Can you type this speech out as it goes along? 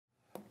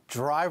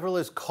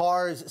Driverless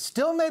cars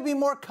still may be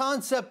more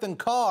concept than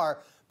car,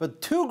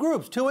 but two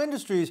groups, two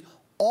industries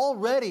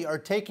already are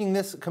taking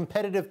this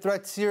competitive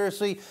threat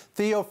seriously.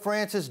 Theo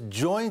Francis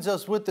joins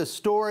us with the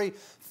story.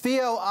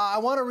 Theo, I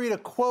want to read a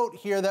quote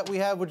here that we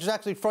have, which is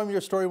actually from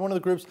your story, one of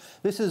the groups.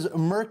 This is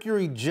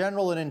Mercury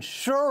General, an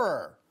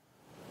insurer.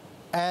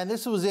 And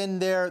this was in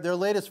their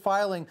latest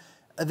filing.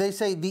 They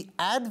say the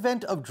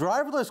advent of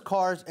driverless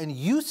cars and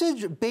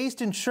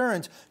usage-based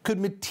insurance could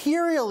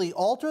materially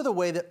alter the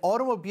way that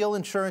automobile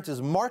insurance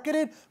is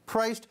marketed,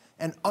 priced,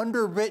 and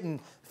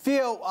underwritten.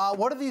 Theo,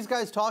 what are these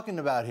guys talking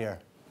about here?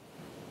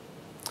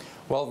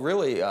 Well,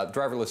 really,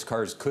 driverless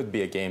cars could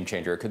be a game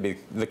changer. It could be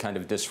the kind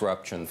of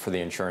disruption for the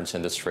insurance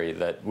industry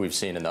that we've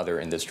seen in other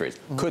industries.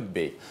 Could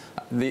be.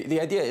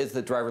 The idea is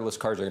that driverless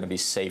cars are going to be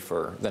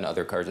safer than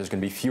other cars. There's going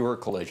to be fewer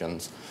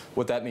collisions.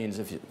 What that means,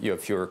 if you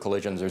have fewer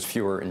collisions, there's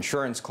fewer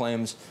insurance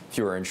claims.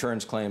 Fewer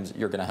insurance claims,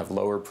 you're going to have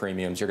lower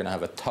premiums. You're going to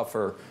have a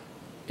tougher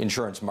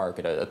insurance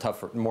market, a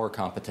tougher, more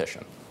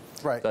competition.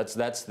 Right.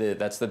 That's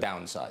the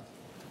downside.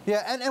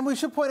 Yeah, and we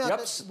should point out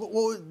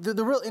that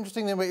the real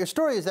interesting thing about your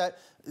story is that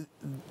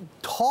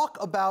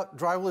talk about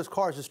driverless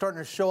cars is starting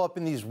to show up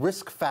in these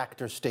risk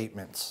factor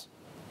statements.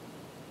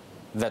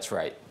 That's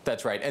right.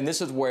 That's right. And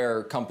this is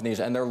where companies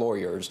and their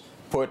lawyers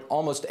put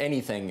almost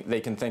anything they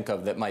can think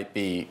of that might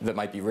be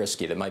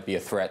risky, that might be a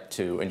threat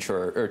to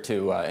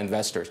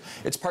investors.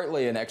 It's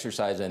partly an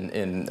exercise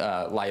in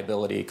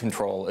liability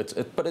control,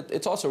 but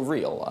it's also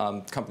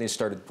real. Companies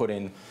started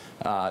putting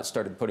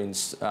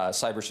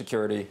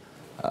cybersecurity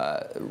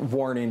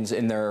warnings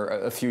in there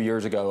a few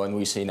years ago, and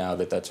we see now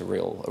that that's a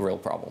real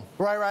problem.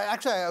 Right.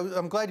 Actually,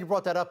 I'm glad you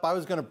brought that up. I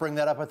was going to bring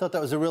that up. I thought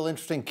that was a real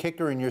interesting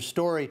kicker in your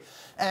story.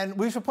 And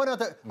we should point out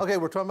that, okay,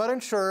 we're talking about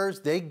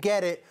insurers. They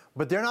get it,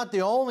 but they're not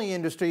the only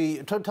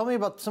industry. Tell me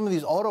about some of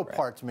these auto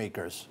parts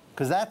makers,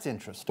 because that's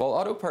interesting. Well,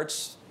 auto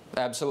parts,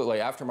 absolutely.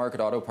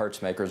 Aftermarket auto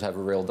parts makers have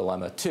a real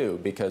dilemma, too,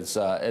 because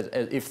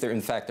if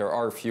in fact there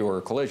are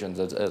fewer collisions,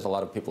 as a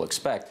lot of people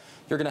expect,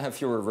 you're going to have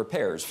fewer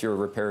repairs. Fewer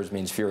repairs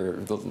means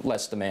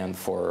less demand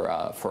for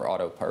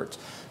auto parts.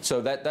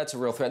 So that's a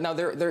real threat. Now,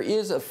 there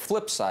is a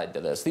flip side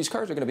to this. These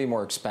cars are going to be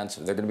more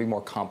expensive. They're going to be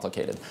more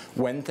complicated.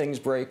 When things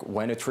break,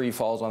 when a tree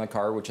falls on a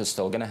car, which is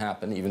still going to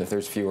happen, even if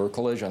there's fewer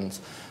collisions,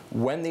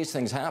 when these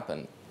things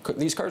happen,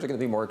 these cars are going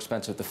to be more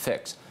expensive to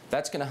fix.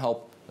 That's going to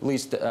help, at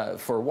least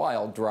for a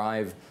while,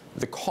 drive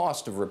the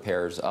cost of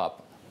repairs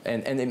up.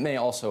 And it may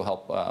also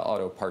help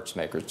auto parts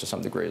makers to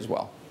some degree as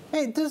well.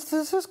 Hey, does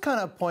this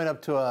kind of point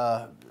up to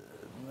I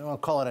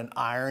want to call it an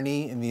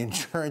irony in the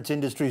insurance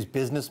industry's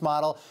business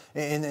model,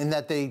 in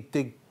that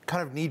they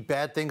kind of need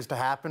bad things to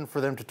happen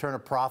for them to turn a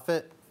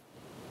profit?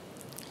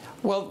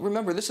 Well,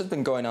 remember, this has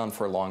been going on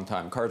for a long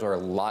time. Cars are a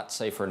lot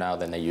safer now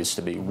than they used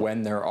to be.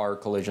 When there are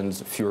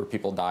collisions, fewer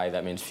people die.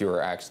 That means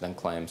fewer accident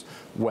claims.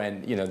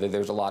 When,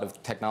 there's a lot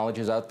of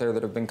technologies out there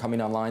that have been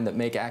coming online that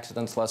make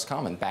accidents less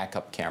common.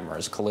 Backup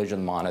cameras,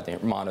 collision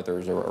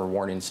monitors, or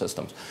warning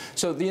systems.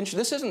 So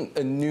this isn't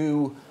a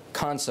new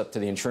concept to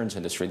the insurance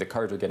industry that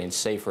cars are getting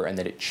safer and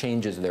that it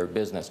changes their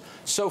business.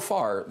 So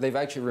far, they've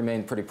actually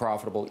remained pretty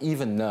profitable,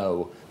 even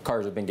though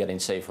cars have been getting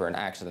safer and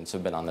accidents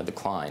have been on the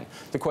decline.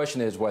 The question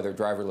is whether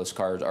driverless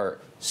cars are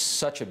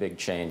such a big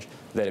change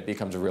that it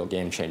becomes a real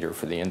game changer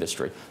for the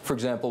industry. For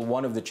example,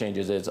 one of the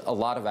changes is a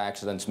lot of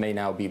accidents may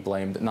now be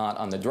blamed not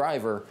on the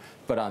driver,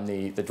 but on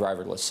the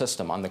driverless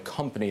system, on the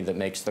company that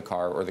makes the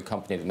car or the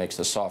company that makes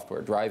the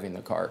software driving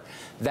the car.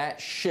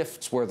 That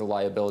shifts where the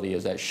liability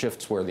is. That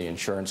shifts where the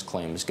insurance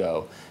claims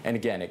go. And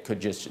again, it could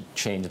just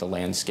change the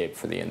landscape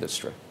for the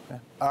industry. Okay.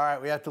 All right,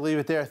 we have to leave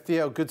it there.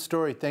 Theo, good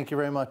story. Thank you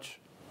very much.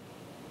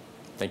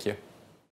 Thank you.